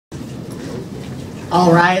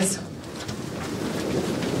All rise.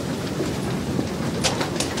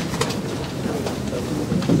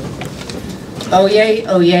 Oyez,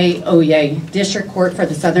 oyez, oyez. District Court for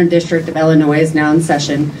the Southern District of Illinois is now in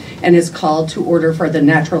session and is called to order for the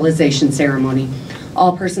naturalization ceremony.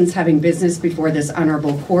 All persons having business before this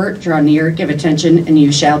honorable court, draw near, give attention, and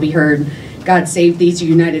you shall be heard. God save these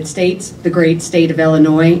United States, the great state of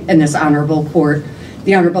Illinois, and this honorable court.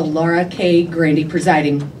 The Honorable Laura K. Grandy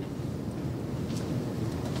presiding.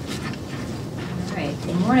 All right,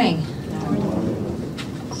 good morning.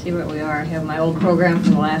 Let's see what we are. I have my old program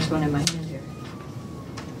from the last one in my hand here.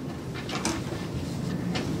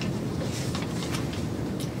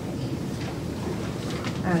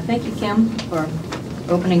 Thank you, Kim, for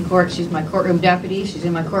opening court. She's my courtroom deputy. She's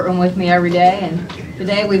in my courtroom with me every day, and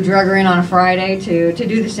today we've drug her in on a Friday to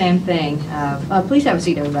do the same thing. Please have a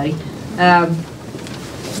seat, everybody.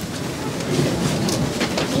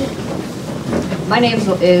 My name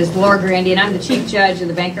is Laura Grandy, and I'm the Chief Judge of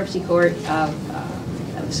the Bankruptcy Court of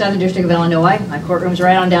the Southern District of Illinois. My courtroom's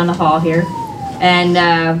right on down the hall here. And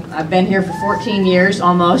I've been here for 14 years,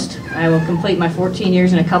 almost. I will complete my 14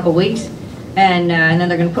 years in a couple weeks. And then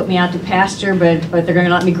they're going to put me out to pasture, but they're going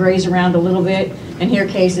to let me graze around a little bit and hear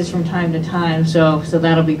cases from time to time, so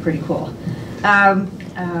that'll be pretty cool.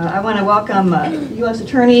 I want to welcome U.S.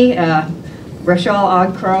 Attorney Rachel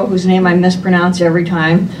Ogcrow, whose name I mispronounce every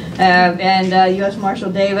time, and U.S.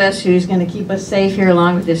 Marshal Davis, who's going to keep us safe here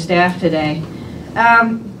along with his staff today.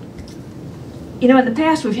 You know, in the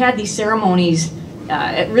past we've had these ceremonies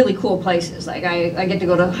at really cool places. Like I get to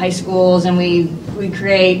go to high schools, and we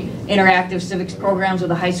create interactive civics programs with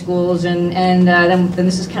the high schools, and then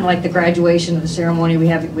this is kind of like the graduation of the ceremony. We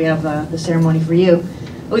have the ceremony for you.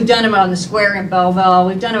 We've done them on the square in Belleville.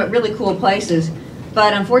 We've done them at really cool places,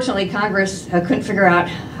 but unfortunately Congress couldn't figure out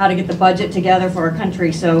how to get the budget together for our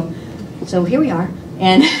country. So here we are,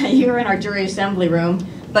 and you're in our jury assembly room.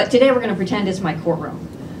 But today we're going to pretend it's my courtroom.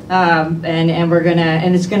 And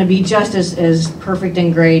it's gonna be just as perfect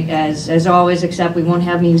and great as always, except we won't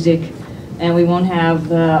have music, and we won't have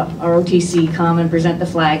our OTC come and present the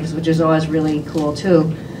flags, which is always really cool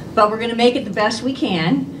too. But we're gonna make it the best we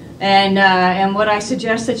can, and what I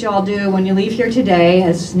suggest that you all do when you leave here today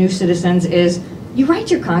as new citizens is you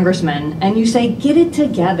write your congressman and you say, get it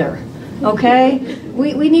together. Okay?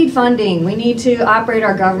 We need funding. We need to operate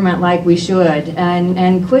our government like we should,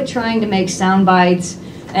 and quit trying to make sound bites.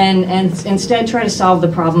 And instead try to solve the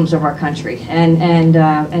problems of our country and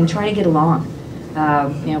try to get along.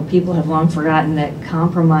 You know, people have long forgotten that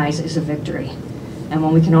compromise is a victory. And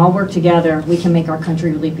when we can all work together, we can make our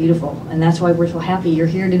country really beautiful. And that's why we're so happy you're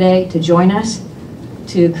here today to join us,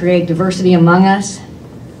 to create diversity among us,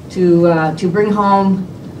 to bring home.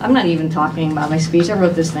 I'm not even talking about my speech. I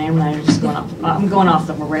wrote this thing. I'm going off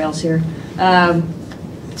the rails here.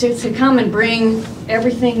 To come and bring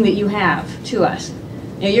everything that you have to us.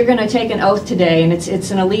 You know, you're going to take an oath today, and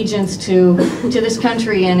it's an allegiance to this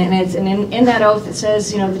country, and in that oath it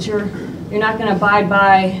says, you know, that you're not going to abide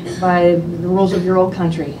by the rules of your old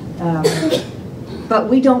country. But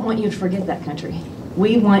we don't want you to forget that country.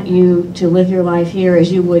 We want you to live your life here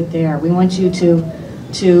as you would there. We want you to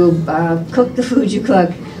cook the food you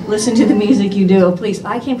cook, listen to the music you do. Please,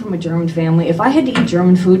 I came from a German family. If I had to eat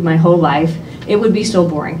German food my whole life, it would be so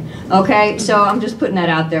boring. Okay, so I'm just putting that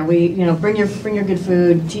out there. Bring your good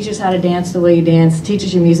food. Teach us how to dance the way you dance. Teach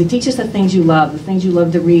us your music. Teach us the things you love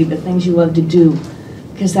to read, the things you love to do,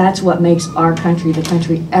 because that's what makes our country the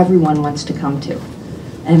country everyone wants to come to,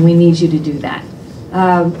 and we need you to do that.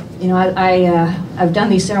 You know, I've done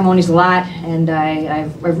these ceremonies a lot, and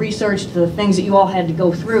I've researched the things that you all had to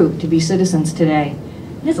go through to be citizens today.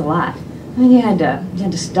 It's a lot. I mean, you had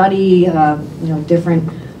to study, you know, different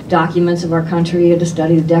documents of our country. You had to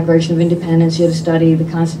study the Declaration of Independence. You had to study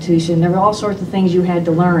the Constitution. There were all sorts of things you had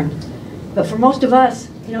to learn. But for most of us,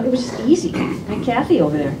 you know, it was just easy. And Kathy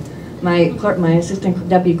over there, my clerk, my assistant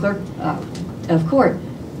deputy clerk of court,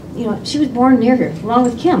 you know, she was born near here, along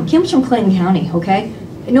with Kim. Kim's from Clinton County, okay?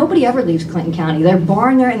 Nobody ever leaves Clinton County. They're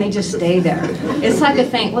born there and they just stay there. It's like a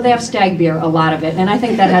thing. Well, they have stag beer, a lot of it, and I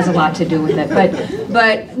think that has a lot to do with it.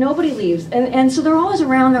 But nobody leaves, and so they're always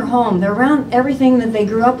around their home. They're around everything that they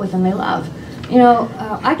grew up with and they love. You know,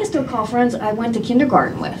 I can still call friends I went to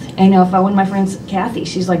kindergarten with. And, you know, if one of my friends, Kathy,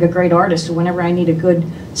 she's like a great artist, so whenever I need a good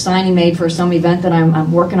signing made for some event that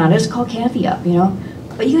I'm working on, I just call Kathy up, you know.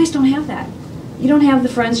 But you guys don't have that. You don't have the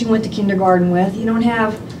friends you went to kindergarten with. You don't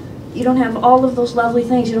have all of those lovely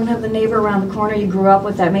things. You don't have the neighbor around the corner you grew up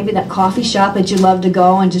with, that maybe that coffee shop that you love to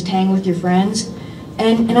go and just hang with your friends.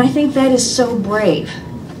 And I think that is so brave.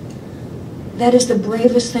 That is the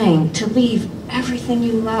bravest thing, to leave everything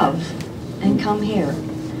you love and come here.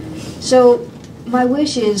 So my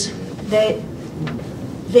wish is that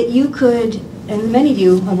you could, and many of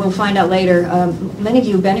you, and we'll find out later, many of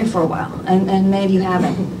you have been here for a while, and many of you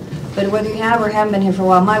haven't. But whether you have or haven't been here for a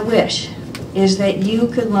while, my wish is that you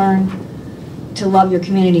could learn to love your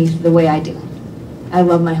community the way I do. I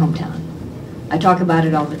love my hometown. I talk about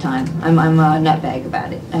it all the time. I'm a nutbag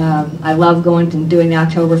about it. I love going and doing the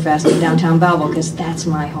Oktoberfest in downtown Belleville because that's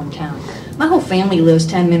my hometown. My whole family lives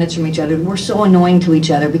 10 minutes from each other. We're so annoying to each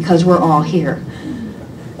other because we're all here.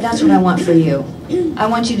 That's what I want for you. I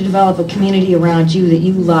want you to develop a community around you that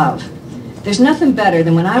you love. There's nothing better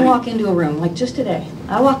than when I walk into a room, like just today.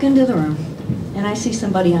 I walk into the room and I see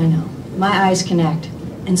somebody I know. My eyes connect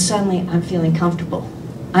and suddenly I'm feeling comfortable.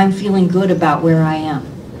 I'm feeling good about where I am.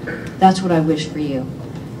 That's what I wish for you.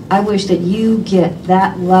 I wish that you get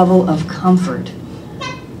that level of comfort,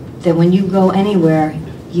 that when you go anywhere,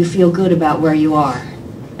 you feel good about where you are.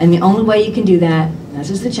 And the only way you can do that, and this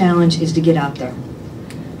is the challenge, is to get out there.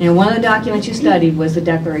 You know, one of the documents you studied was the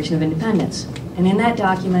Declaration of Independence. And in that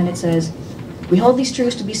document it says, "We hold these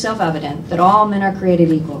truths to be self-evident, that all men are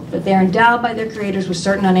created equal, that they are endowed by their creators with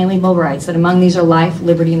certain unalienable rights, that among these are life,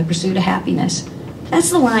 liberty, and the pursuit of happiness." That's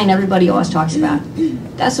the line everybody always talks about.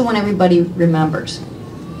 That's the one everybody remembers.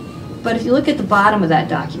 But if you look at the bottom of that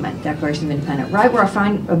document, Declaration of Independence, right where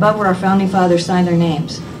above where our founding fathers signed their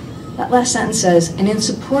names, that last sentence says, "And in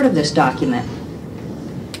support of this document,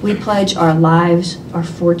 we pledge our lives, our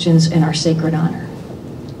fortunes, and our sacred honor."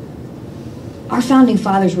 Our founding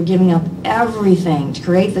fathers were giving up everything to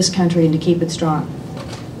create this country and to keep it strong.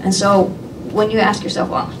 And so when you ask yourself,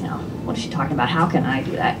 well, you know, what is she talking about? How can I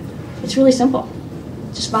do that? It's really simple.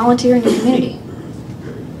 Just volunteer in your community.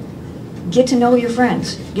 Get to know your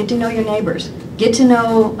friends. Get to know your neighbors. Get to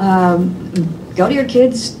know, go to your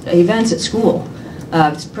kids' events at school.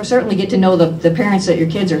 Certainly get to know the parents that your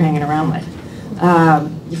kids are hanging around with,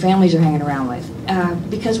 your families are hanging around with.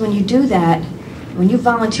 Because when you do that, when you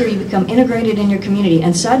volunteer, you become integrated in your community,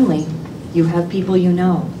 and suddenly you have people you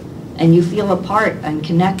know, and you feel a part and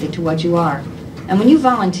connected to what you are. And when you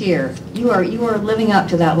volunteer, you are living up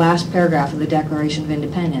to that last paragraph of the Declaration of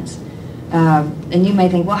Independence. And you may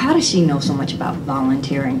think, well, how does she know so much about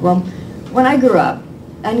volunteering? Well, when I grew up,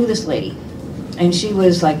 I knew this lady, and she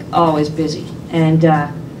was like always busy. And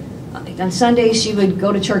on Sundays, she would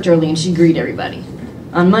go to church early and she'd greet everybody.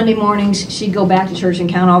 On Monday mornings, she'd go back to church and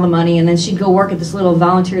count all the money, and then she'd go work at this little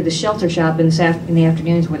volunteer at the shelter shop in the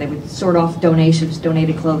afternoons where they would sort off donations,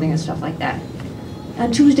 donated clothing and stuff like that.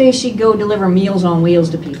 On Tuesdays, she'd go deliver Meals on Wheels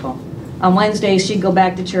to people. On Wednesdays, she'd go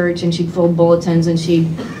back to church and she'd fold bulletins and she'd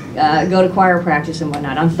go to choir practice and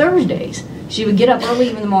whatnot. On Thursdays, she would get up early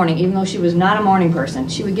in the morning, even though she was not a morning person.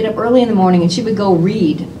 She would get up early in the morning and she would go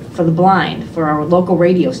read for the blind for our local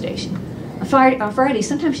radio station. On Friday,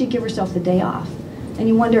 sometimes she'd give herself the day off. And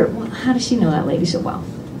you wonder, well, how does she know that lady so well?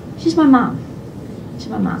 She's my mom. She's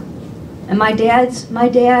my mom. And my dad's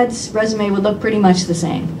resume would look pretty much the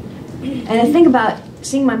same. And the thing about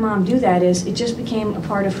seeing my mom do that is it just became a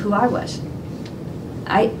part of who I was.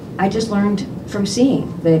 I just learned from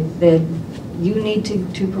seeing that you need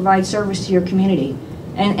to provide service to your community.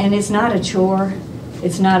 And it's not a chore,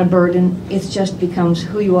 it's not a burden, it just becomes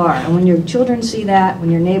who you are. And when your children see that, when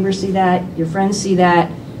your neighbors see that, your friends see that,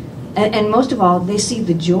 and most of all, they see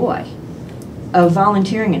the joy of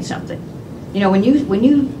volunteering in something. You know, when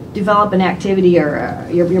you develop an activity or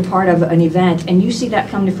you're part of an event and you see that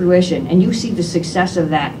come to fruition and you see the success of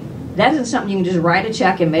that, that isn't something you can just write a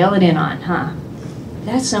check and mail it in on, huh?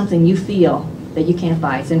 That's something you feel that you can't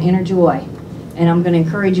buy. It's an inner joy. And I'm going to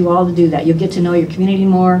encourage you all to do that. You'll get to know your community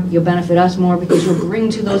more, you'll benefit us more because you'll bring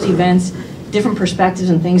to those events different perspectives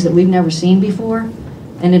and things that we've never seen before,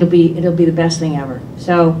 and it'll be the best thing ever.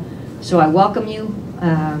 So I welcome you.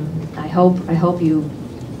 I hope you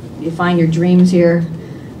find your dreams here,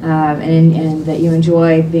 and that you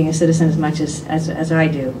enjoy being a citizen as much as I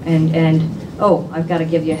do. And oh, I've got to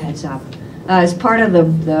give you a heads up. As part of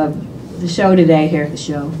the show today here at the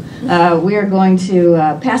show, we are going to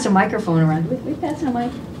pass a microphone around. Do we pass a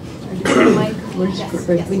mic? Or do we have a mic?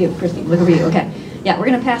 Yes. We do. Christy, look over you. Okay. Yeah, we're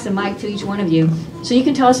going to pass a mic to each one of you, so you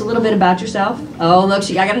can tell us a little bit about yourself. Oh, look,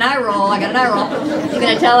 I got an eye roll. You're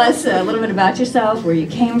going to tell us a little bit about yourself, where you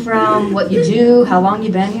came from, what you do, how long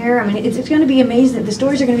you've been here. I mean, it's going to be amazing. The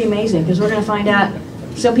stories are going to be amazing because we're going to find out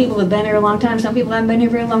some people have been here a long time, some people haven't been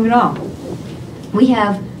here very long at all. We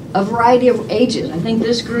have a variety of ages. I think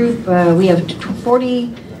this group, we have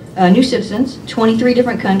 40 new citizens, 23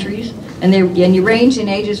 different countries, and you range in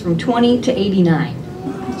ages from 20 to 89.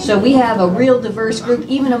 So we have a real diverse group,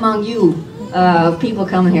 even among you, people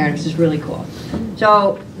coming here, and this is really cool.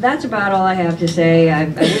 So that's about all I have to say. I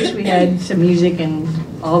wish we had some music and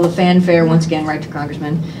all the fanfare, once again, right to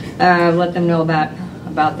Congressman. Let them know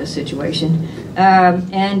about this situation.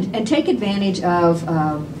 And take advantage of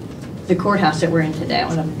the courthouse that we're in today. I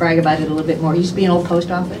want to brag about it a little bit more. It used to be an old post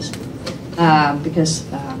office because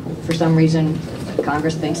for some reason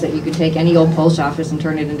Congress thinks that you can take any old post office and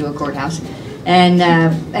turn it into a courthouse.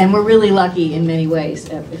 And we're really lucky in many ways.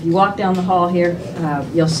 If you walk down the hall here,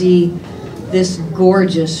 you'll see this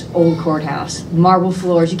gorgeous old courthouse. Marble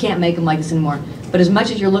floors, you can't make them like this anymore. But as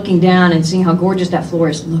much as you're looking down and seeing how gorgeous that floor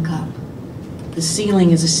is, look up. The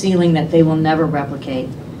ceiling is a ceiling that they will never replicate.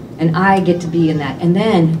 And I get to be in that. And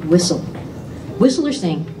then whistle. Whistle or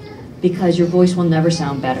sing, because your voice will never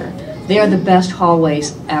sound better. They are the best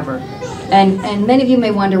hallways ever. And many of you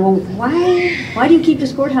may wonder, well, why do you keep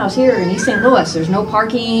this courthouse here in East St. Louis? There's no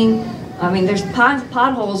parking. I mean, there's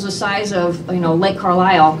potholes the size of, Lake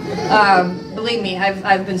Carlisle. Believe me,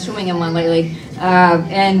 I've been swimming in one lately.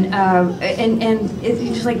 And it's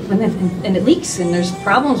just like, and it leaks, and there's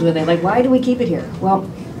problems with it. Like, why do we keep it here? Well,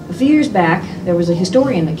 a few years back, there was a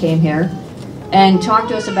historian that came here and talked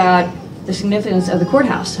to us about the significance of the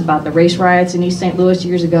courthouse, about the race riots in East St. Louis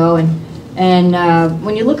years ago. And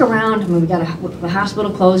when you look around, I mean, we got the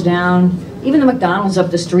hospital closed down, even the McDonald's up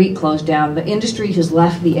the street closed down. The industry has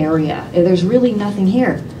left the area. There's really nothing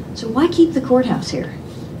here. So why keep the courthouse here?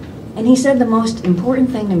 And he said the most important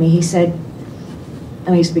thing to me. He said, I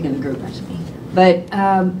mean, he's speaking to the group, not to me, but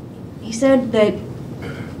he said that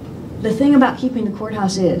the thing about keeping the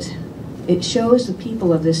courthouse is it shows the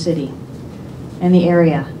people of this city and the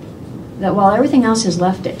area that while everything else has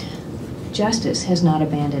left it, justice has not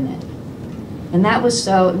abandoned it. And that was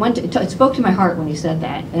so, it spoke to my heart when he said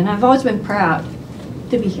that. And I've always been proud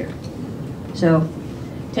to be here. So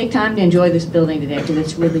take time to enjoy this building today because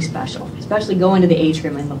it's really special, especially going to the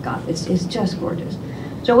atrium and look up. It's just gorgeous.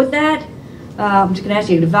 So with that, I'm just going to ask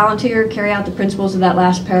you to volunteer, carry out the principles of that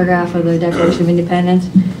last paragraph of the Declaration of Independence.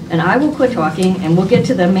 And I will quit talking and we'll get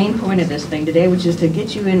to the main point of this thing today, which is to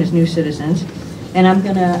get you in as new citizens. And I'm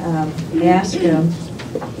going to ask, am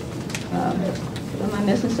I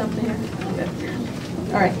missing something here?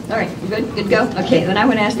 All right, you good to go? Okay, then I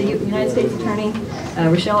would ask the United States Attorney,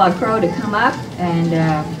 Rochelle Crow, to come up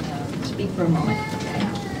and speak for a moment.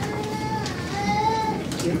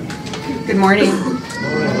 Good morning.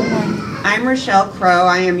 I'm Rochelle Crow.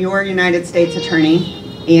 I am your United States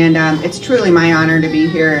Attorney, and it's truly my honor to be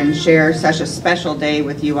here and share such a special day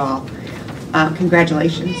with you all.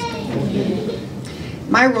 Congratulations.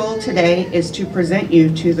 My role today is to present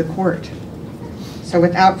you to the court. So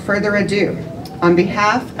without further ado, on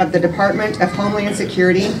behalf of the Department of Homeland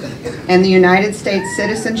Security and the United States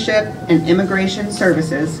Citizenship and Immigration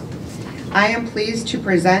Services, I am pleased to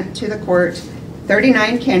present to the court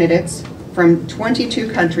 39 candidates from 22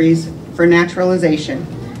 countries for naturalization,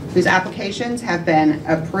 whose applications have been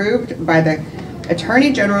approved by the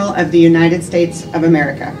Attorney General of the United States of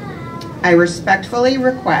America. I respectfully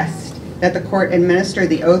request that the court administer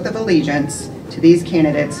the oath of allegiance to these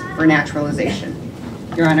candidates for naturalization.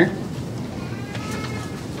 Your Honor.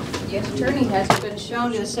 The U.S. Attorney has been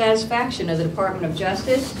shown to the satisfaction of the Department of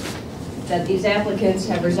Justice that these applicants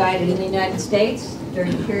have resided in the United States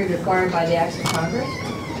during the period required by the acts of Congress,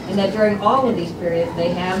 and that during all of these periods they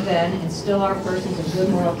have been and still are persons of good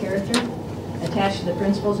moral character, attached to the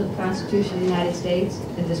principles of the Constitution of the United States,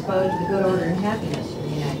 and disposed to the good order and happiness of the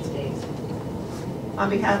United States. On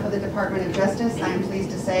behalf of the Department of Justice, I am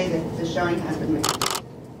pleased to say that the showing has been made.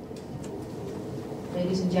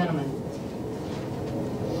 Ladies and gentlemen,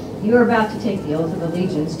 you are about to take the oath of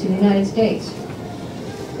allegiance to the United States.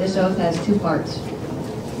 This oath has two parts.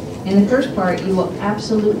 In the first part, you will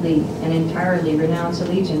absolutely and entirely renounce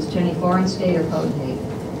allegiance to any foreign state or potentate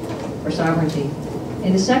or sovereignty.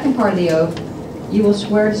 In the second part of the oath, you will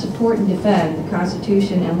swear to support and defend the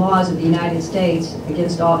Constitution and laws of the United States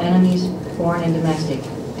against all enemies, foreign and domestic.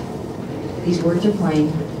 These words are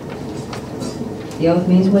plain. The oath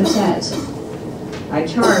means what it says. I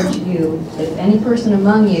charge you that if any person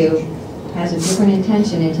among you has a different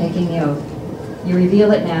intention in taking the oath, you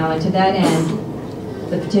reveal it now, and to that end,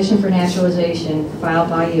 the petition for naturalization filed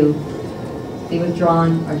by you be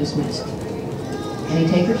withdrawn or dismissed. Any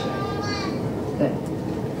takers? Good.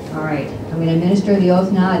 All right. I'm going to administer the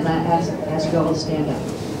oath now. I'd ask you all to stand up.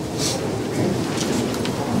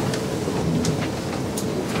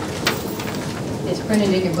 It's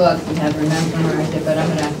printed in your book. You have memorized it, but I'm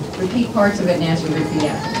going to repeat parts of it and ask you to repeat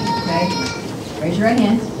after me. Okay? Raise your right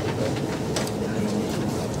hand.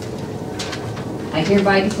 I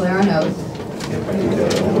hereby declare on oath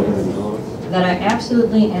that I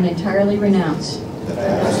absolutely and entirely renounce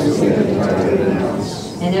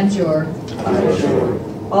and abjure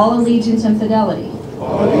all allegiance and fidelity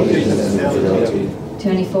to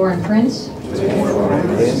any foreign prince,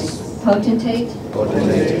 potentate,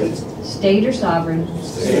 state or sovereign,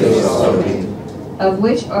 of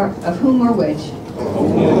whom or which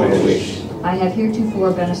I have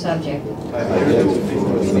heretofore been a subject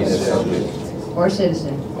or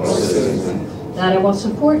citizen, that I will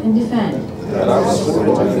support and defend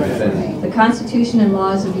the Constitution and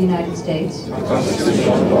laws of the United States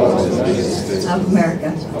of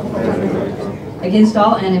America against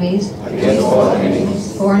all enemies,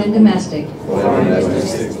 foreign and domestic,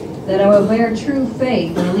 that I will bear true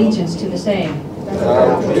faith and allegiance to the same,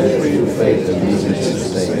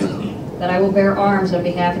 that I will bear arms on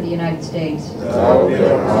behalf of the United States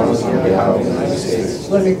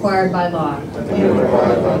when required by law,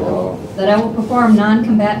 that I will perform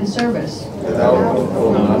non-combatant service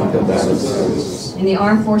in the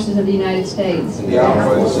armed forces of the United States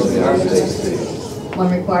when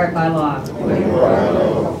required by law,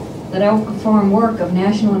 that I will perform work of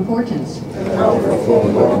national importance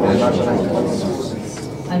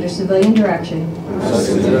under civilian direction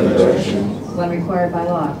when required by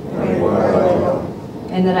law,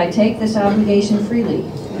 and that I take this obligation freely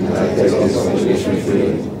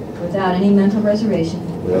without any mental reservation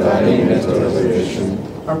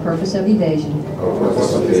or purpose of evasion.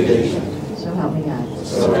 So help me God.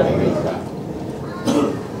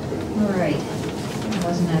 All right. That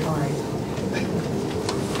wasn't that hard.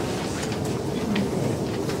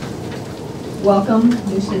 Welcome,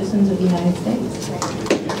 new citizens of the United States.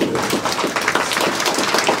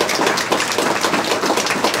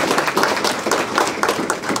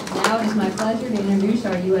 Now it is my pleasure to introduce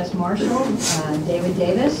our U.S. Marshal, David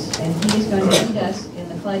Davis, and he is going to lead us in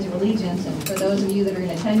the Pledge of Allegiance. And for those of you that are in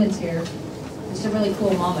attendance here, it's a really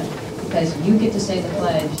cool moment because you get to say the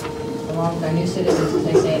pledge along with our new citizens as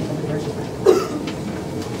they say it for the first time.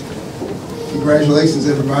 Congratulations,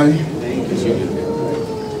 everybody.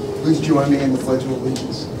 Please join me in the Pledge of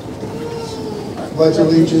Allegiance. I pledge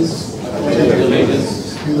allegiance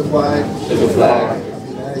to the flag of the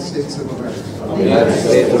United States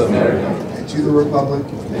of America and to the republic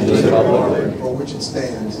for which it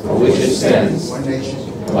stands, one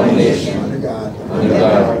nation, under God,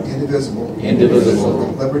 indivisible,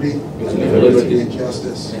 with liberty and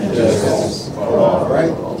justice for all. All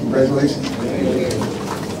right, congratulations.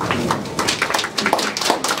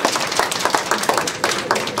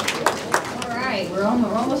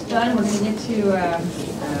 We're almost done. We're going to get to, I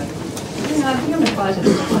think I'm going to pause it.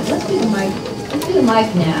 Let's do the mic. Let's do the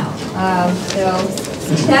mic now. So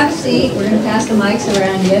just have a seat. We're going to pass the mics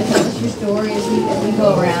around you. Tell us your story as we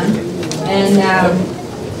go around.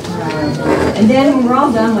 And then when we're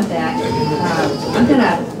all done with that, I'm going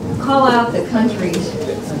to call out the countries.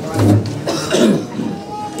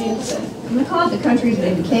 I'm going to call out the countries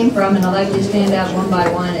that they came from, and I'd like you to stand out one by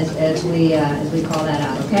one as we call that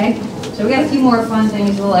out. Okay? So we got a few more fun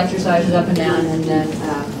things, little exercises up and down, and then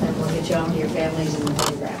we'll get you on to your families and the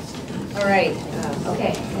photographs. All right.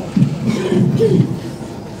 Okay.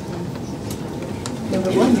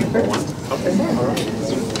 Number one, you're first.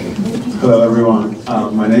 Hello, everyone.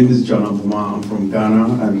 My name is John Avuma. I'm from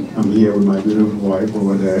Ghana, and I'm here with my beautiful wife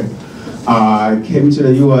over there. I came to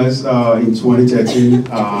the U.S. in 2013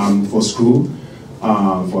 for school,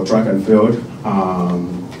 for track and field.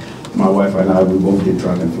 My wife and I, we both did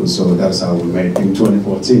track and field, so that's how we met in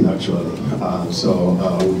 2014, actually.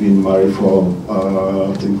 We've been married for,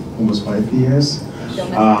 I think, almost 5 years.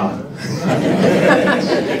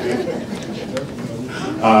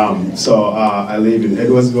 I live in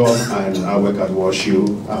Edwardsville, and I work at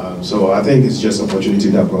WashU. So I think it's just an opportunity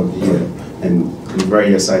that brought me here, and I'm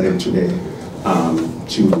very excited today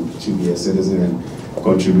to be a citizen and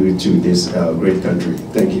contribute to this great country.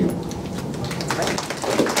 Thank you.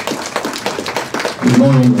 Good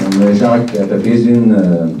morning, I'm Jacques Patrician.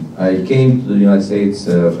 I came to the United States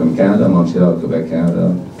from Canada, Montreal, Quebec,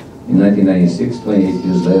 Canada, in 1996. 28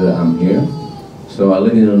 years later, I'm here. So I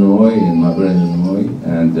live in Illinois, in Marblehead, Illinois,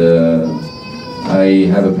 and I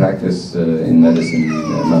have a practice in medicine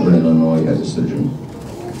in Marblehead, Illinois as a surgeon.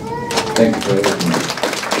 Thank you for everything.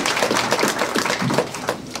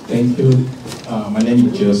 Thank you. My name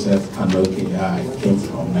is Joseph Anoke. I came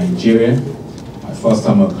from Nigeria. My first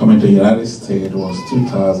time of coming to the United States was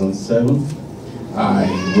 2007. I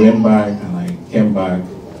went back and I came back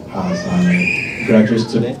as a graduate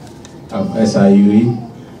student of SIUE.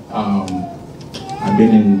 I've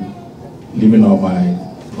been living all my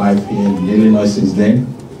life here in Illinois since then.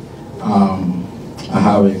 I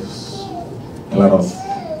have a lot of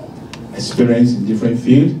experience in different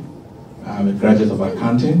fields. I'm a graduate of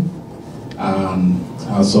accounting. I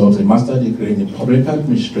I also have a master's degree in public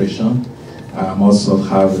administration. I also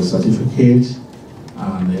have a certificate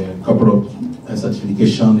and a couple of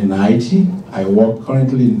certifications in IT. I work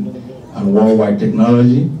currently on worldwide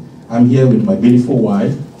technology. I'm here with my beautiful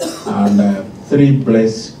wife and 3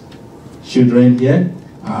 blessed children here.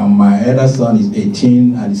 My elder son is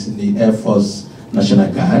 18 and is in the Air Force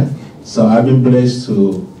National Guard. So I've been blessed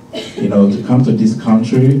to, to come to this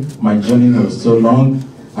country. My journey was so long.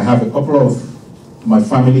 I have a couple of my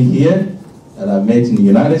family here that I met in the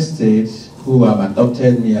United States who have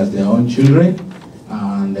adopted me as their own children.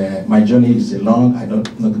 And my journey is long. I'm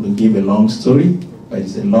not going to give a long story, but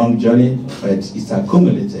it's a long journey, but it's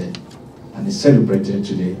accumulated and it's celebrated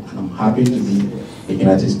today. And I'm happy to be a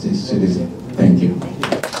United States citizen. Thank you.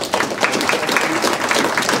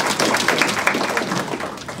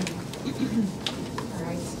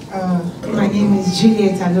 My name is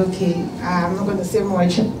Juliet Aloke. I'm not going to say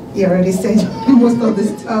much. You already said most of the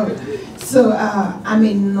stuff. So I'm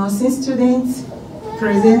a nursing student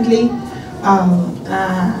presently.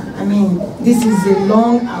 This is a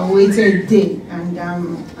long-awaited day, and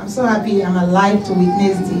I'm so happy I'm alive to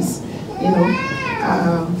witness this.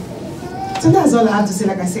 So that's all I have to say.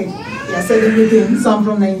 Like I said, I said everything. So I'm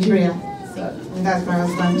from Nigeria. So that's my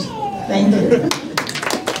husband. Thank you.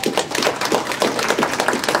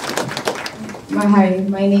 Hi,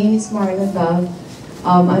 my name is Marla Dove.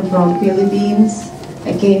 I'm from Philippines.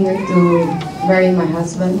 I came here to marry my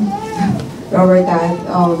husband, Robert,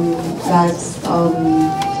 last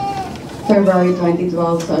February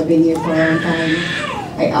 2012, so I've been here for a long time.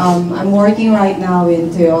 I'm working right now in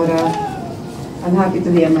Toyota. I'm happy to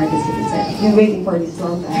be an American citizen. I've been waiting for this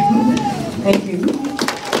long time. Thank you.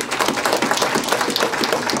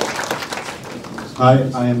 Hi,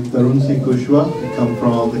 I am Tarun Singh Kushwa. I come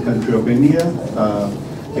from the country of India.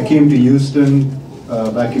 I came to Houston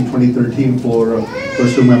back in 2013 for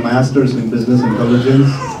pursuing my master's in business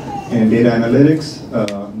intelligence and data analytics.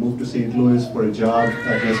 Moved to St. Louis for a job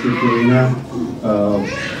at Nestle Purina.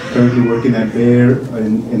 Currently working at Bayer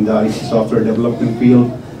in the IT software development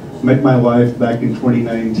field. Met my wife back in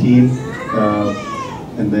 2019.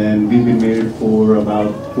 And then we've been married for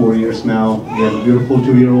about 4 years now. We have a beautiful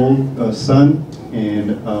 2-year-old son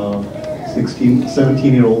and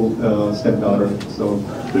 17-year-old stepdaughter. So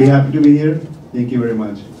really happy to be here. Thank you very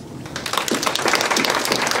much.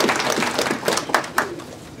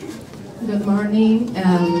 Good morning.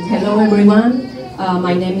 Hello, everyone.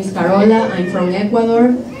 My name is Carola. I'm from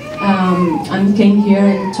Ecuador. I came here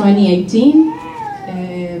in 2018.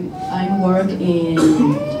 I work in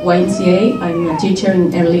YMCA. I'm a teacher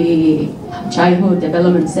in Early Childhood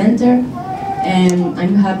Development Center, and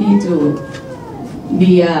I'm happy to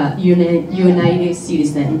be a United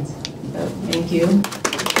citizen. So, thank you.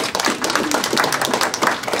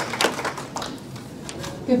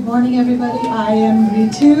 Good morning, everybody. I am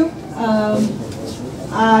Ritu.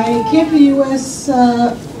 I came to the U.S.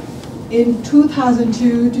 In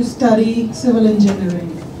 2002 to study civil engineering.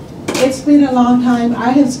 It's been a long time.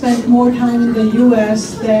 I have spent more time in the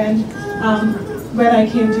U.S. than when I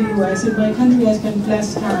came to the U.S. In my country, I spent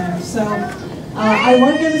less time. So I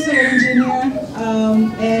work as a civil engineer,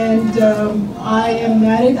 and I am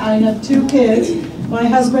married. I have 2 kids. My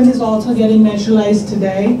husband is also getting naturalized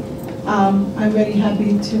today. I'm very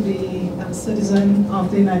happy to be a citizen of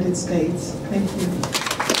the United States. Thank you.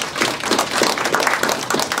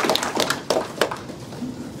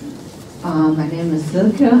 My name is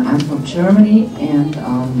Silke. I'm from Germany, and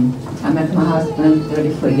I met my husband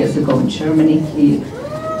 34 years ago in Germany. He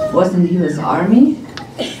was in the U.S. Army,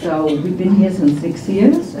 so we've been here since 6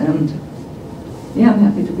 years, and yeah, I'm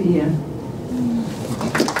happy to be here.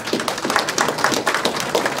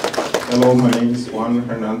 Hello, my name is Juan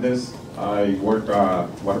Hernandez. I work at a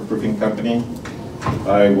waterproofing company.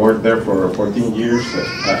 I worked there for 14 years.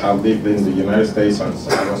 I lived in the United States since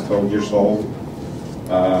I was 12 years old.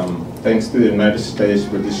 Thanks to the United States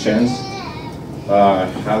for this chance.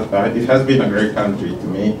 It has been a great country to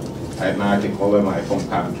me, and now I can call it my home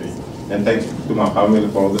country. And thanks to my family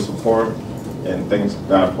for all the support, and thanks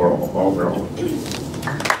God for overall.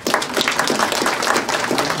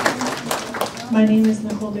 My name is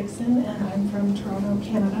Nicole Dixon, and I'm from Toronto,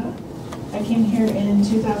 Canada. I came here in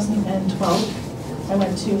 2012. I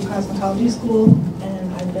went to cosmetology school,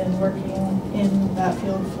 and I've been working in that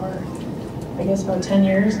field for, I guess, about 10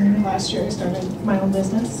 years, and last year I started my own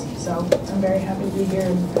business. So I'm very happy to be here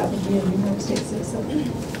and happy to be a United States citizen.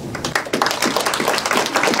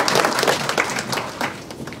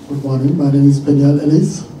 Good morning, my name is Peniel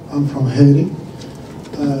Ellis. I'm from Haiti.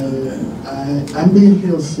 I've been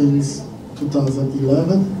here since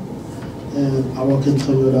 2011, and I work in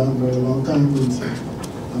Toyota a very long time.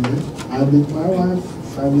 I met my wife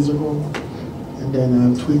 5 years ago, and then I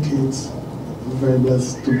have 3 kids. I'm very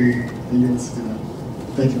blessed to be a U.S. citizen.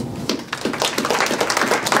 Thank you.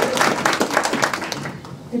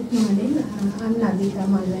 Good morning. I'm Navita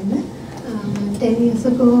Malvena. 10 years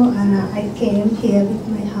ago, I came here with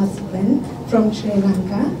my husband from Sri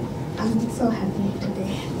Lanka. I'm so happy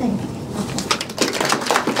today. Thank you.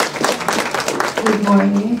 Good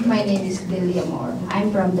morning. My name is Billy Amor.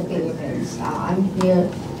 I'm from the Philippines. I'm here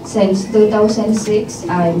since 2006.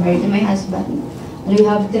 I'm married to my husband. We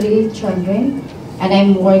have 3 children, and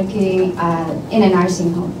I'm working in a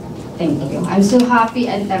nursing home. Thank you. I'm so happy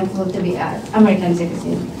and thankful to be an American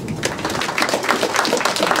citizen.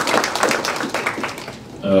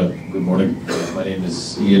 Good morning. My name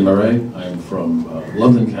is Ian Murray. I'm from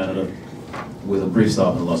London, Canada, with a brief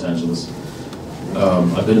stop in Los Angeles.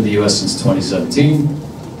 I've been in the US since 2017.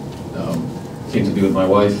 Came to be with my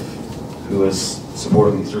wife, who has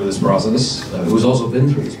supported me through this process, who has also been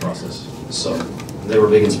through this process. So they were a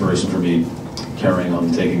big inspiration for me carrying on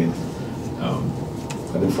and taking it.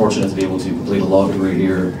 I've been fortunate to be able to complete a law degree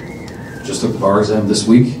here. Just took the bar exam this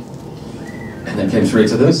week, and then came straight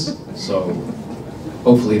to this. So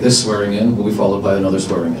hopefully this swearing in will be followed by another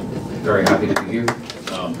swearing in. Very happy to be here.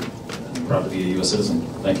 I'm proud to be a US citizen.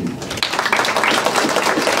 Thank you.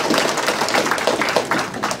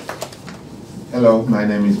 Hello, my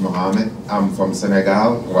name is Mohamed. I'm from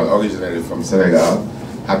Senegal, well, originally from Senegal.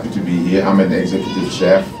 Happy to be here. I'm an executive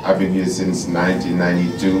chef. I've been here since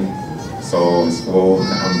 1992. So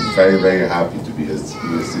I'm very, very happy to be a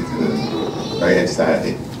citizen. Very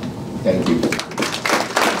excited. Thank you.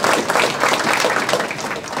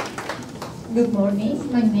 Good morning.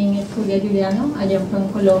 My name is Julia Juliano. I am from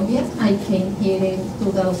Colombia. I came here in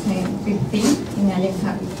 2015, and I am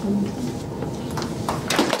happy to be here.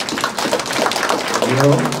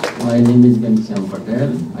 Hello, my name is Ghanshyam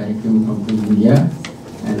Patel. I came from India,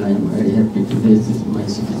 and I am very happy to visit my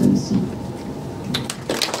citizenship.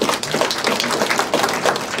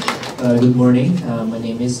 Good morning. My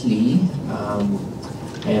name is Lee.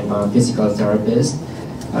 I am a physical therapist.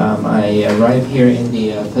 I arrived here in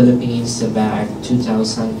the Philippines back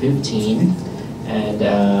 2015, and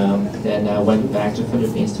then I went back to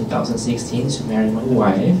Philippines 2016 to marry my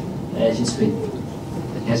wife. She's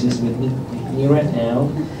with me right now,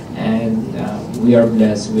 and we are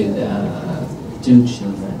blessed with 2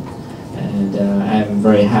 children. And I'm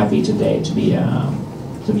very happy today to be an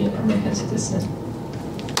American citizen.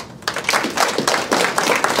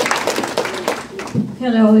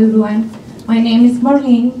 Hello everyone, my name is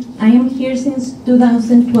Marlene. I am here since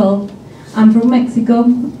 2012. I'm from Mexico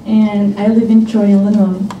and I live in Troy,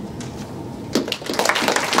 Illinois.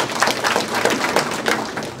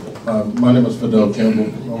 My name is Fidel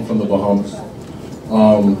Campbell. I'm from the Bahamas.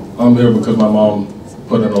 I'm here because my mom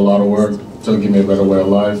put in a lot of work to give me a better way of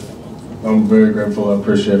life. I'm very grateful, I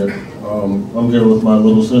appreciate it. I'm here with my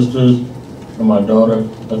little sisters and my daughter.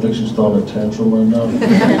 I think she's throwing a tantrum right now.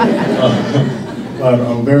 But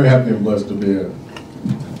I'm very happy and blessed to be here.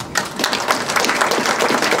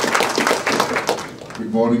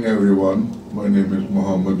 Good morning, everyone. My name is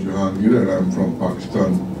Mohammad Jahangir, and I'm from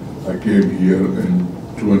Pakistan. I came here in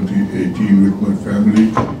 2018 with my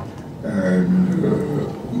family, and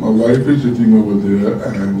my wife is sitting over there,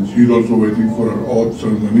 and she's also waiting for her oath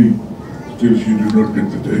ceremony. Still, she did not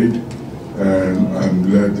get the date, and I'm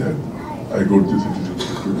glad that I got the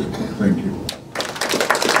citizenship today. Thank you.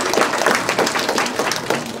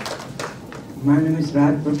 My name is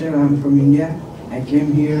Raj Patel. I'm from India. I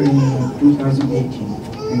came here in 2018.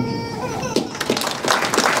 Thank you.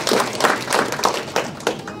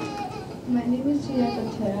 My name is Jia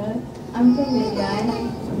Patel. I'm from India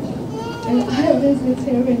and I visited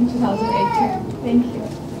here in 2018. Thank you.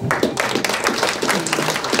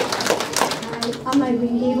 I'm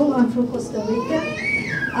Irene Evil. I'm from Costa Rica.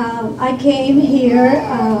 I came here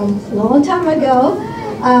a long time ago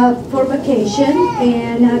for vacation,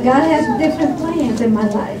 and God has different plans in my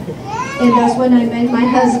life. And that's when I met my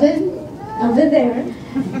husband over there.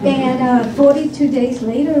 And 42 days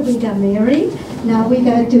later, we got married. Now we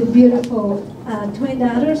got 2 beautiful twin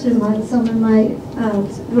daughters, and some of my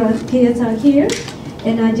grandkids are here.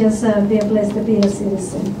 And I just be blessed to be a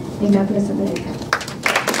citizen. And God bless America.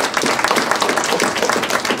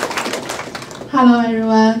 Hello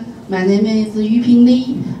everyone, my name is Yuping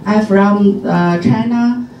Li. I'm from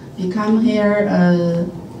China. We come here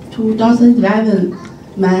 2011.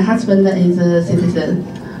 My husband is a citizen.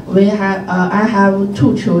 I have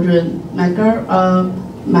 2 children. My girl,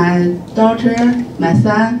 my daughter, my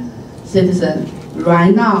son, citizen.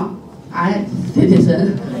 Right now, I'm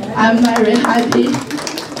citizen. I'm very happy.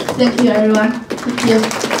 Thank you everyone. Hi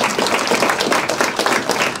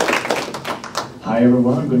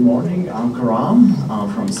everyone, good morning. I'm Karam.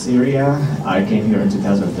 I'm from Syria. I came here in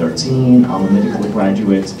 2013. I'm a medical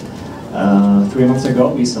graduate. 3 months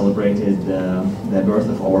ago we celebrated the birth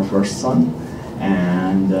of our first son,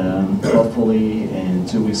 and hopefully in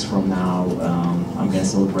 2 weeks from now I'm going to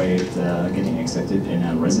celebrate getting accepted in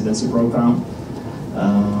a residency program.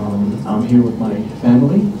 I'm here with my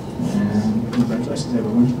family, and congratulations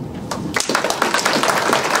everyone.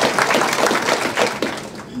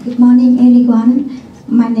 Good morning, everyone.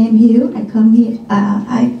 My name is Hiếu. I come here.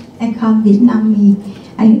 I come Vietnamese.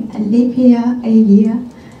 I live here a year.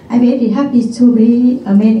 I'm very happy to be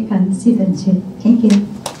American citizenship. Thank you.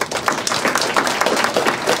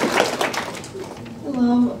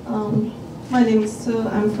 Hello. My name is Sue.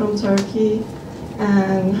 I'm from Turkey,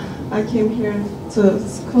 and I came here to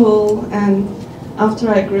school. And after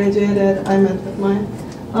I graduated, I met with my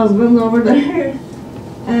husband over there,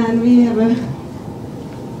 and we have a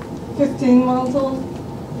 15-month-old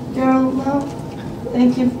girl now.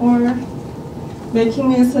 Thank you for making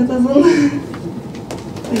me a citizen.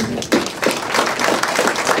 Thank you.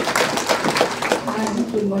 Hi,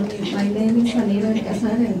 good morning. My name is Anira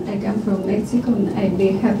Casar and I come from Mexico, and I'd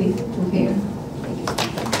be happy to hear.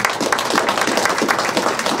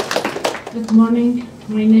 Good morning.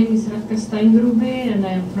 My name is Radka Steingrube and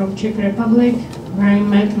I'm from Czech Republic, where I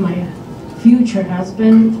met my future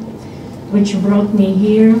husband, which brought me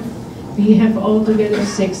here. We have altogether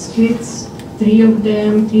 6 kids. 3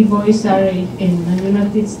 boys are in the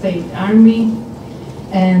United States Army,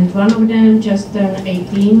 and one of them just turned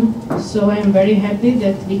 18. So I'm very happy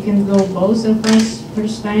that we can go, both of us,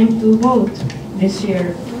 first time to vote this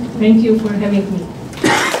year. Thank you for having me.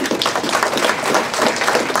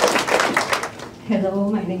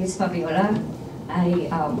 Hello, my name is Fabiola.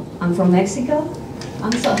 I'm from Mexico.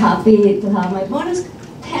 I'm so happy to have my bonus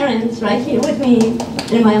parents right here with me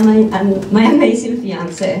and my amazing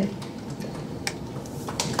fiance.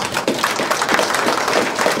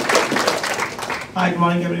 Hi, good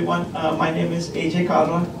morning everyone. My name is AJ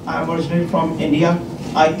Kalra. I'm originally from India.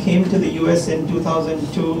 I came to the US in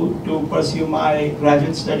 2002 to pursue my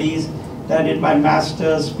graduate studies. Then I did my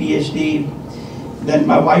master's, PhD. Then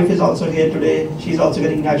my wife is also here today. She's also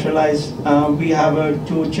getting naturalized. We have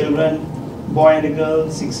 2 children, boy and a girl,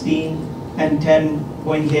 16 and 10,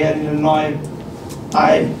 going here in Illinois.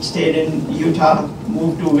 I stayed in Utah,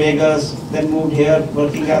 moved to Vegas, then moved here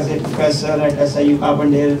working as a professor at SIU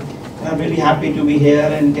Carbondale. And I'm really happy to be here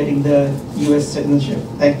and getting the US citizenship.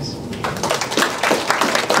 Thanks.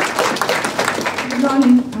 Good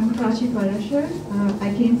morning, I'm Prachi Parashar.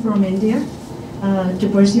 I came from India to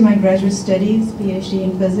pursue my graduate studies, PhD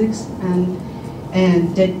in physics,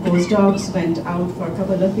 and did postdocs, went out for a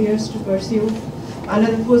couple of years to pursue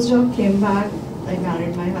another postdoc, came back. I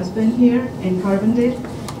married my husband here in Carbondale,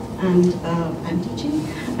 and I'm teaching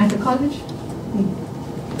at the college.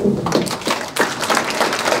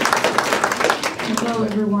 Hello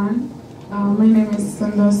everyone, my name is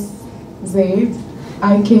Sundas Zaid.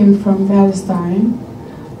 I came from Palestine.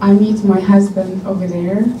 I meet my husband over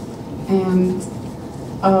there, and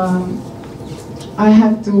I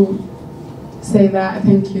have to say that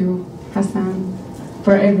thank you, Hassan,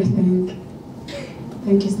 for everything.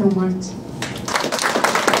 Thank you so much.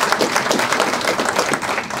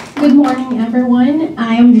 Good morning, everyone.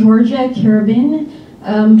 I am Georgia Carabin,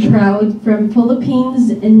 proud from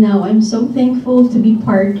Philippines, and now I'm so thankful to be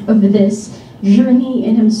part of this journey,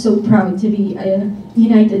 and I'm so proud to be a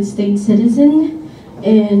United States citizen.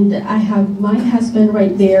 And I have my husband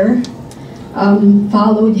right there.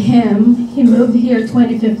 Followed him. He moved here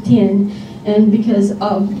 2015, and because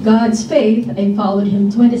of God's faith, I followed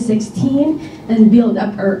him 2016 and built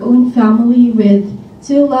up our own family with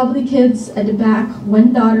 2 lovely kids at the back,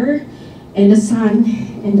 1 daughter and a son,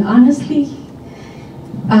 and honestly,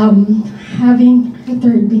 having a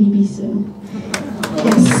 3rd baby soon.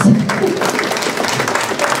 Yes.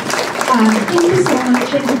 Thank you so much,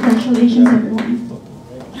 and congratulations, everyone.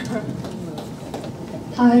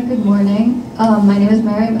 Hi, good morning. My name is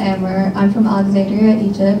Mariam Amr. I'm from Alexandria,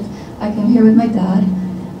 Egypt. I came here with my dad.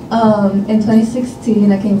 In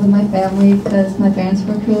 2016, I came with my family because my parents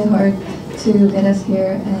worked really hard to get us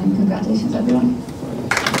here, and congratulations, everyone.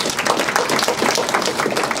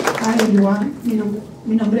 Hi, everyone.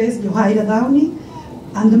 Mi nombre es Yohaira Downey.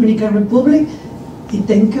 I'm Dominican Republic. And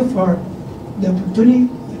thank you for the opportunity.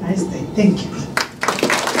 United States. Thank you.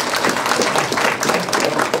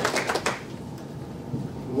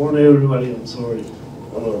 Good morning, everybody. I'm sorry.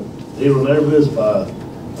 I'm a little nervous, but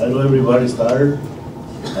I know everybody's tired.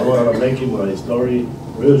 I want to make my story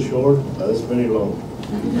real short, but it's very long.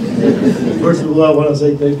 First of all, I want to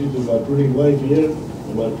say thank you to my pretty wife here,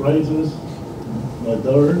 and my prizes, my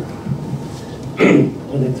daughter. I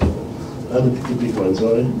need to keep one,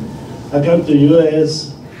 sorry. I came to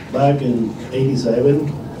U.S. back in '87.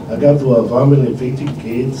 I got to a family of 50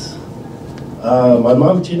 kids. My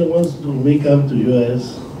mom, Tina, wants to me come to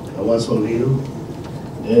U.S. I was so little.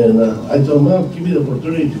 And I told Mom, give me the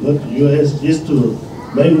opportunity to go to U.S. just to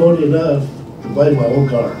make money enough to buy my own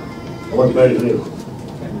car. I was very little.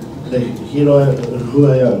 You know who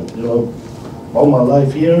I am, you know. All my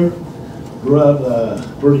life here, grew up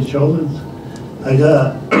pretty Charlotte. I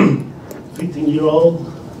got 15-year-old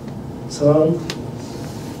son,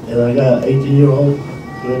 and I got 18-year-old,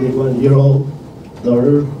 21-year-old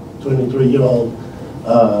daughter, 23-year-old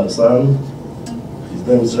son. His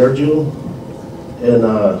name is Sergio. And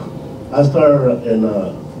I started, and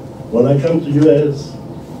when I come to U.S.,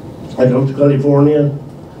 I come to California,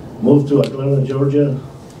 moved to Atlanta, Georgia.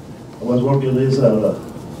 I was working at this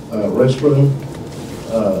restaurant,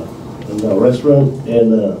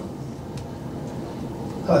 and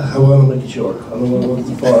I want to make it short. I don't want to go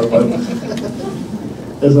too far, but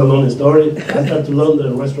it's a long story. I had to learn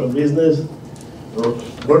the restaurant business,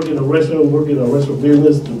 work in a restaurant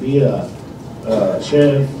business, to be a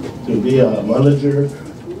chef, to be a manager,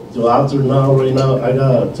 to after now, right now, I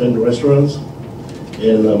got 10 restaurants,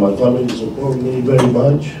 and my family support me very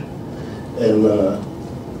much, and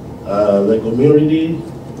the community,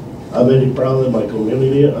 I'm very proud of my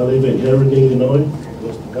community. I live in Herring, Illinois,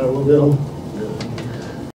 close to Carbondale.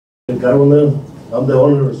 I'm the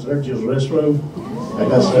owner of Sergio's restaurant. I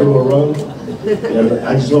got several around, and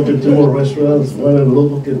I just opened 2 more restaurants, one in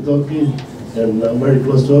Louisville, Kentucky, and I'm very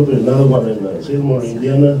close to open another one in Seymour,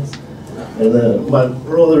 Indiana. And my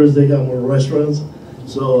brothers, they got more restaurants.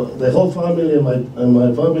 So the whole family and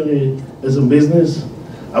my family is in business.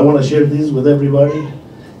 I want to share this with everybody.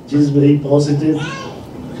 Just be positive,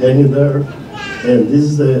 hang in there, and this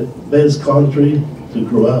is the best country to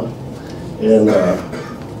grow up. And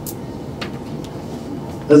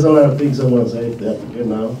there's a lot of things I want to say that I forget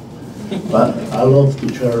now, but I love to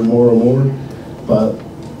share more and more. But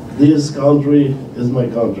this country is my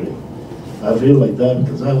country. I feel like that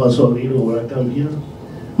because I was so little when I come here.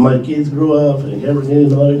 My kids grew up in Herring,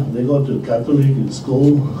 Illinois. They go to Catholic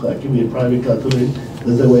school. I can be a private Catholic.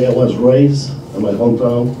 That's the way I was raised in my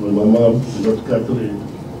hometown with my mom. We go to Catholic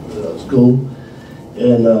school.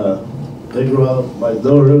 And they grew up. My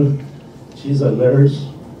daughter, she's a nurse.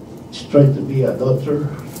 She's trying to be a doctor.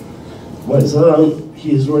 My son,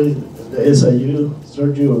 he's raised at the SIU,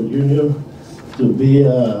 Sergio Jr., to be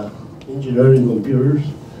an engineer in computers.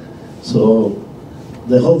 So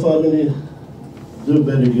the whole family do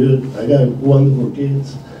very good. I got wonderful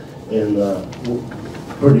kids and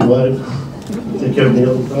pretty wife, take care of me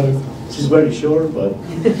all the time. She's very short, but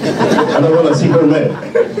I don't want to see her mad.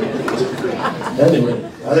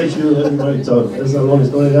 Anyway, I'll let you everybody talk. That's the long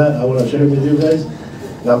story I want to share with you guys.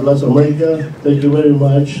 God bless America. Thank you very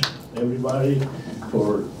much, everybody,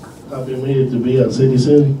 for helping me to be a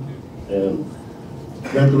citizen. And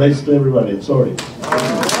congratulations to everybody. Sorry.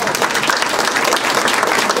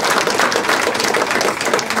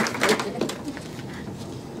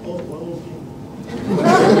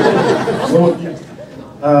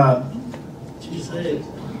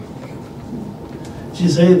 She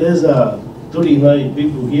said there's 39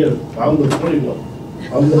 people here. I'm the 41.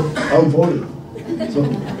 I'm 40. So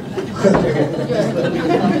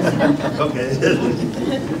okay.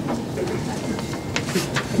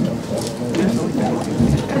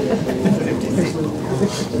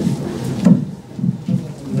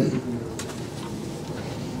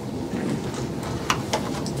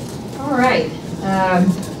 All right.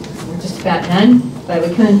 We're just about done, but we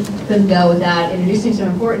couldn't go without introducing some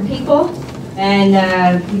important people and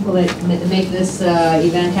people that make this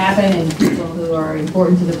event happen, and people who are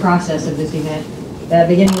important to the process of this event.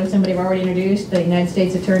 Beginning with somebody I've already introduced, the United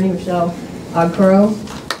States Attorney Michelle Crow.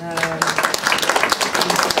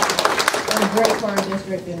 A great part of the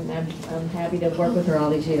district, and I'm happy to work with her all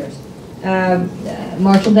these years.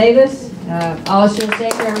 Marshall Davis, always feel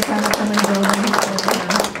safer every time I come in the building.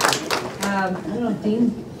 I don't know,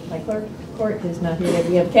 Dean, my clerk court is not here.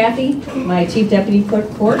 We have Kathy, my chief deputy clerk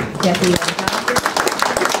court, Kathy.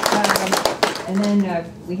 And then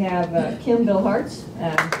we have Kim Billhartz,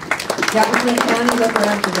 Jefferson County, look her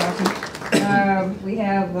up to Johnson. We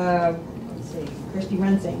have, let's see, Christy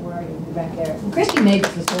Rensing, where are you? You're back there. Well, Christy makes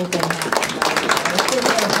this whole thing happen.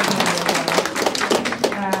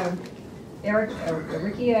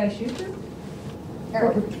 Ricky Schuster?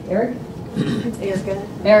 Eric?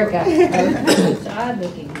 Erica. It's odd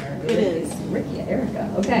looking here. It is. Ricky, Erica,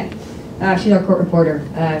 okay. She's our court reporter.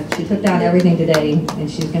 She took down everything today, and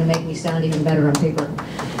she's going to make me sound even better on paper.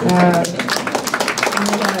 And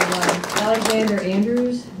we have Alexander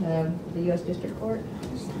Andrews, the U.S. District Court.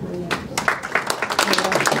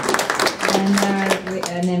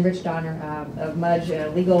 And then Rich Donner of Mudge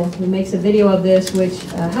Legal, who makes a video of this, which,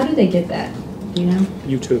 how did they get that? Do you know?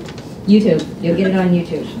 YouTube. YouTube. You'll get it on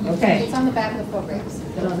YouTube. Okay. It's on the back of the programs.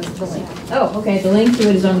 The link. Oh, okay. The link to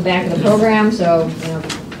it is on the back of the program, so, you know,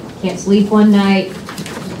 can't sleep one night.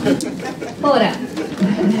 Pull it out.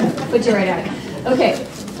 Put you right out. Okay.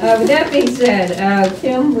 With that being said,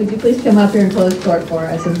 Kim, would you please come up here and close court for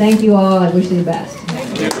us? And thank you all. I wish you the best.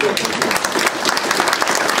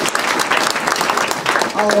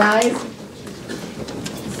 All rise.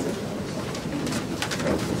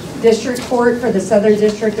 District Court for the Southern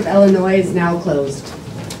District of Illinois is now closed.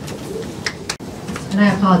 And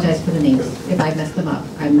I apologize for the names if I messed them up.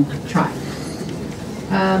 I'm trying.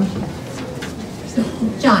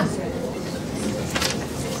 John.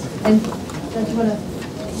 And don't you want to?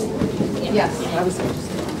 Yes, I was.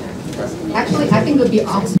 Actually, I think it would be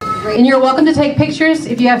awesome. And you're welcome to take pictures.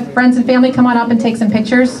 If you have friends and family, come on up and take some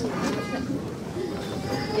pictures.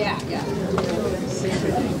 Yeah.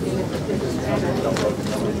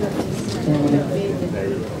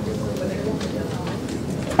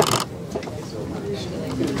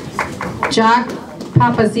 Jack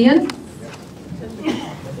Papazian.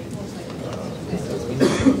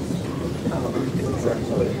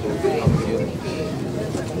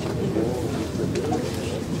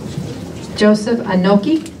 Joseph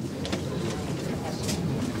Anoki.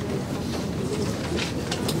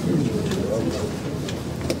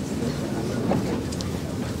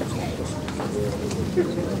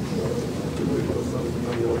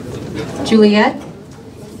 Juliet.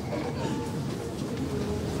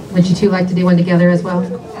 Would you two like to do one together as well?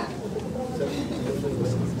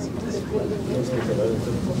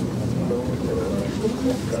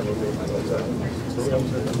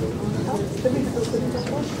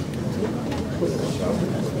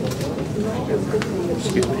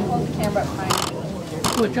 Excuse me. Camera behind.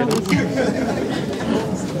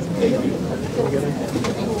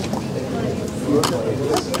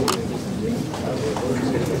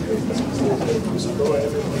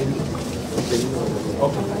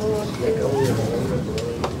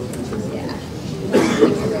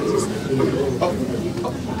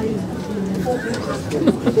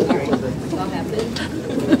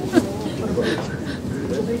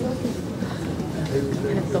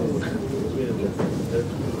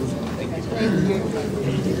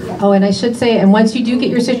 Oh, and I should say, and once you do get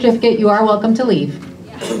your certificate, you are welcome to leave.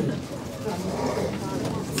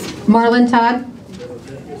 Marlon Todd.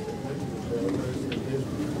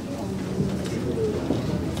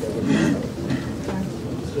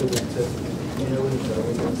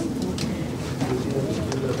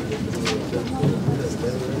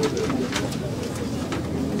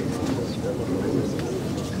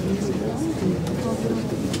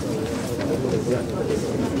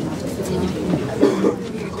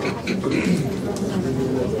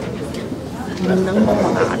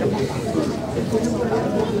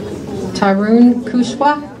 Tarun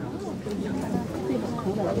Kushwa.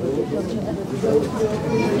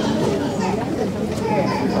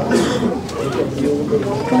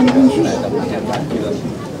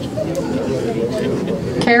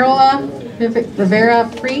 Carola Rivera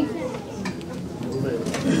Free.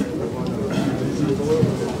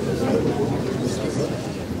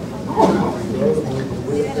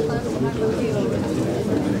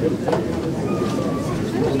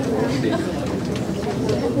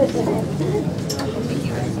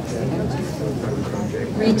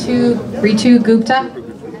 Ritu Gupta.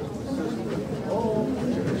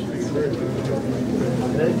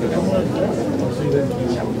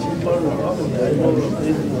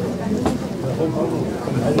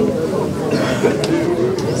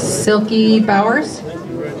 Silky Bowers.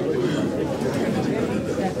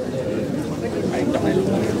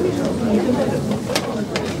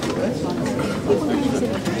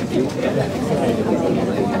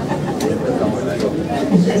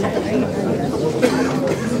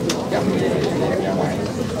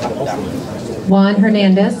 Juan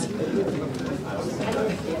Hernandez.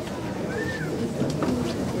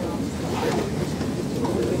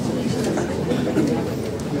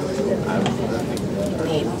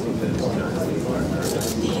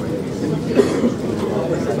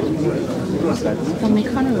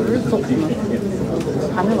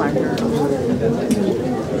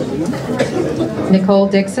 Nicole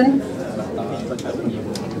Dixon.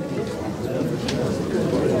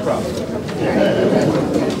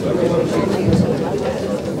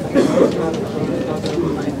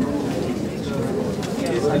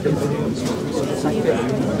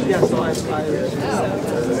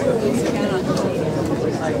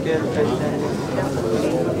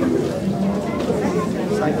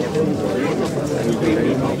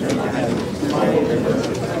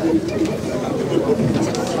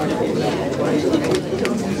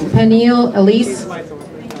 Peniel Elise.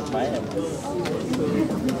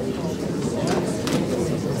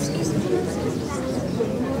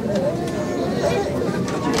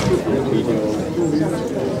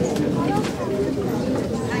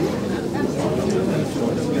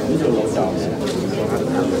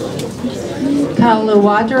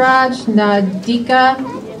 Kaluwadraj Nadika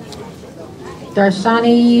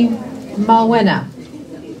Darshani Malwena.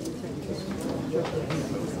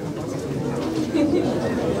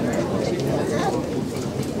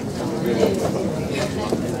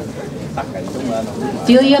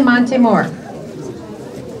 Delia Montemore.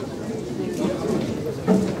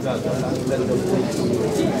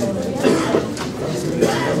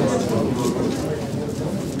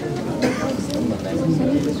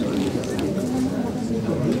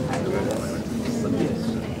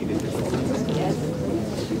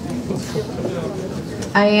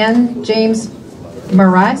 Ian James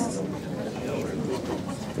Marais.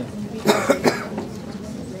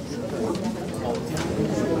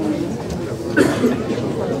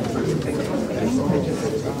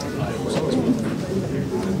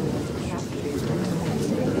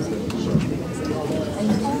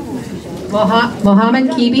 Mohammed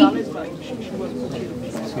Kibi.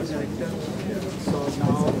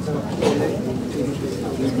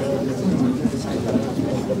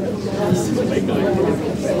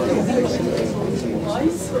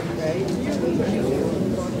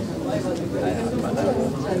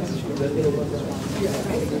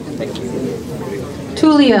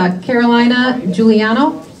 Tulia Carolina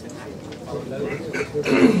Giuliano.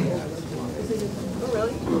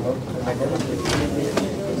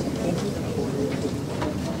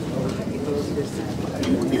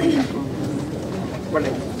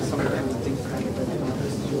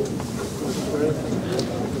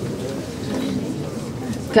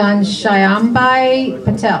 Ghanshyambai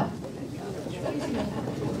Patel.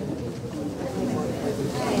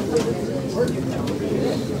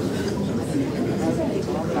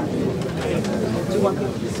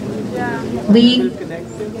 Lee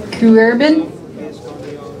Kuerbin.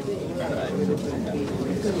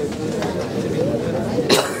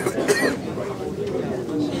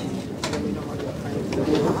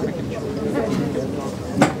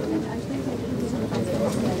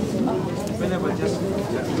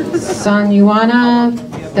 Sanyuana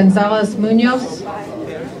Gonzalez Munoz.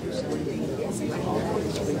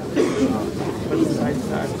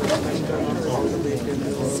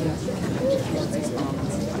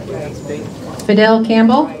 Fidel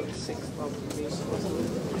Campbell.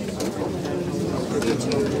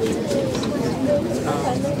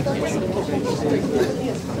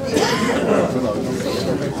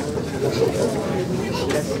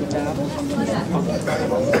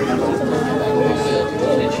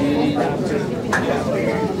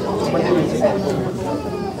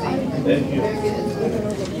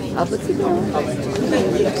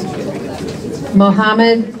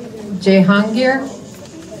 Mohammed Jehangir.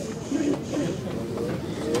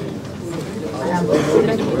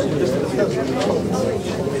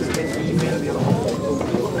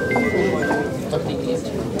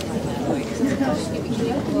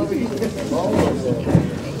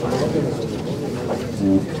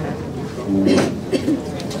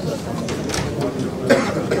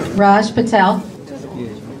 Raj Patel.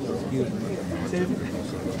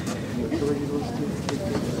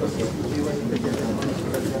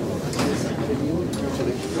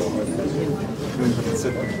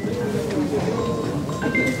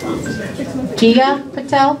 Gia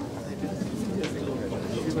Patel.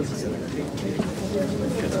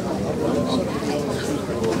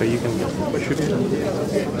 So you can push it.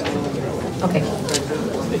 Okay.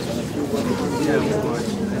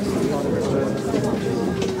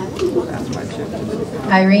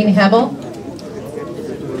 Irene Hebel.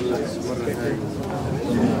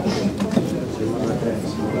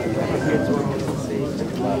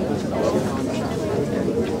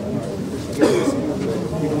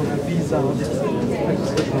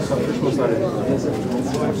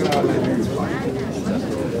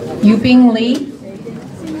 Yuping Lee.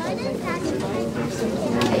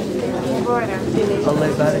 الله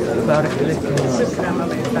يبارك يبارك لك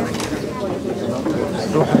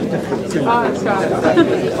روح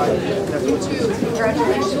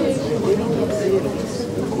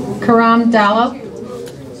Karam Dallo.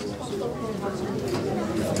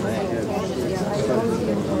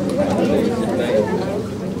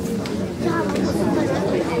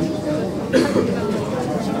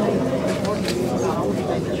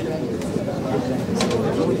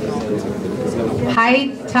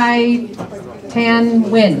 Hai Tai Tan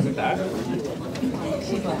Win.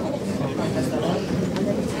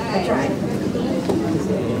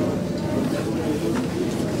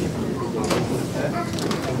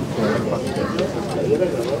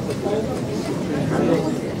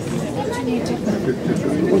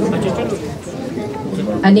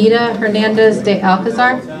 Anita Hernandez de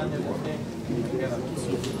Alcazar.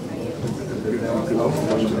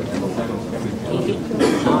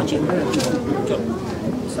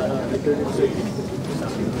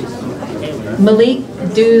 Malik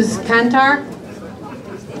Duz Kantar.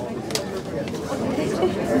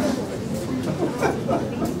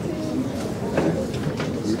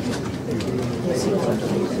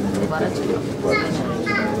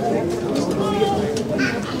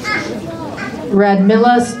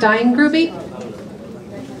 Radmila Steingruby.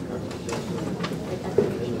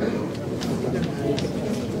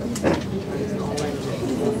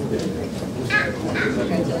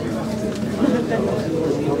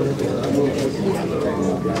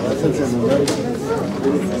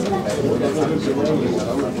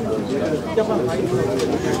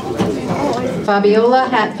 Fabiola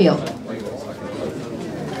Hatfield.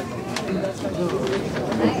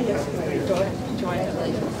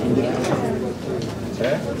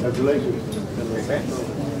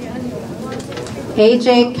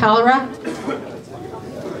 AJ Calra.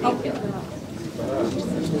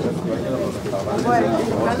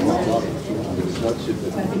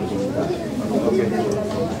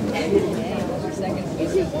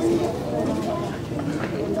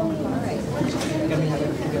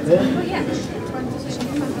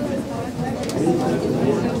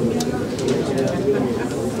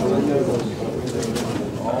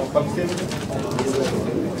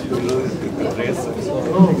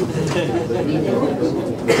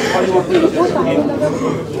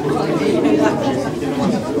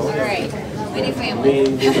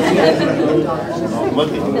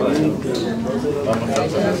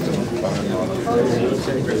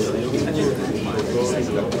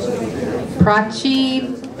 Prachi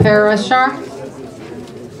Parashar.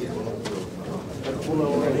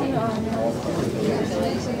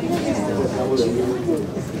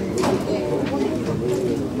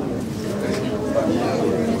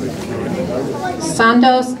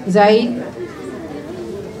 Sandos Zaid.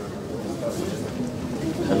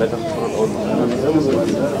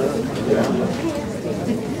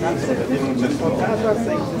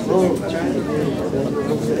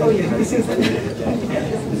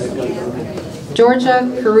 Georgia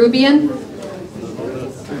Carubian.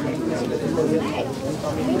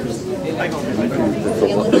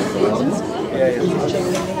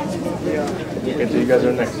 Okay, so you guys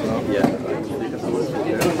are next, no? Yeah.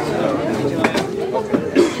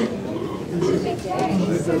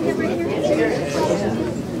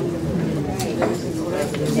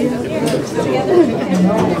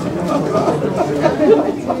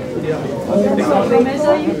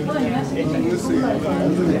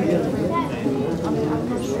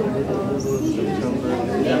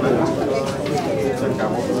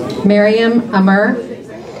 Miriam Amur.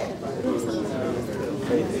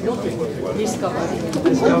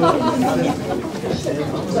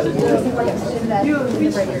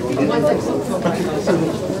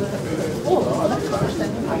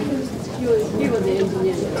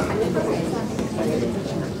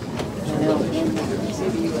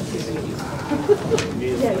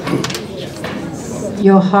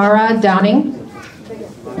 Yohara Downing.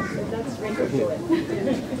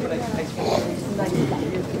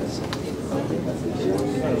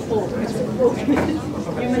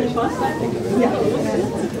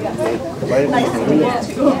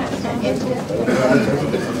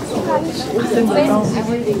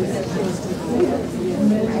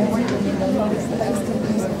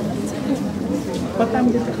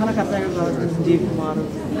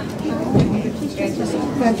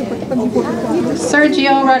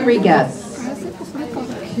 Sergio Rodriguez.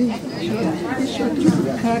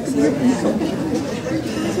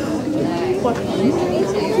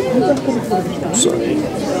 Sorry.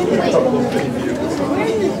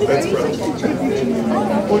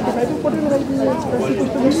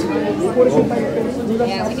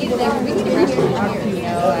 Yeah, we need to register here, you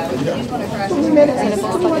know. We just want to crash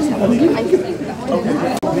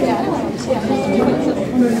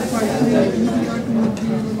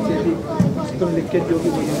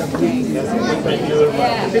Thank you very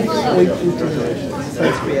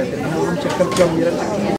much.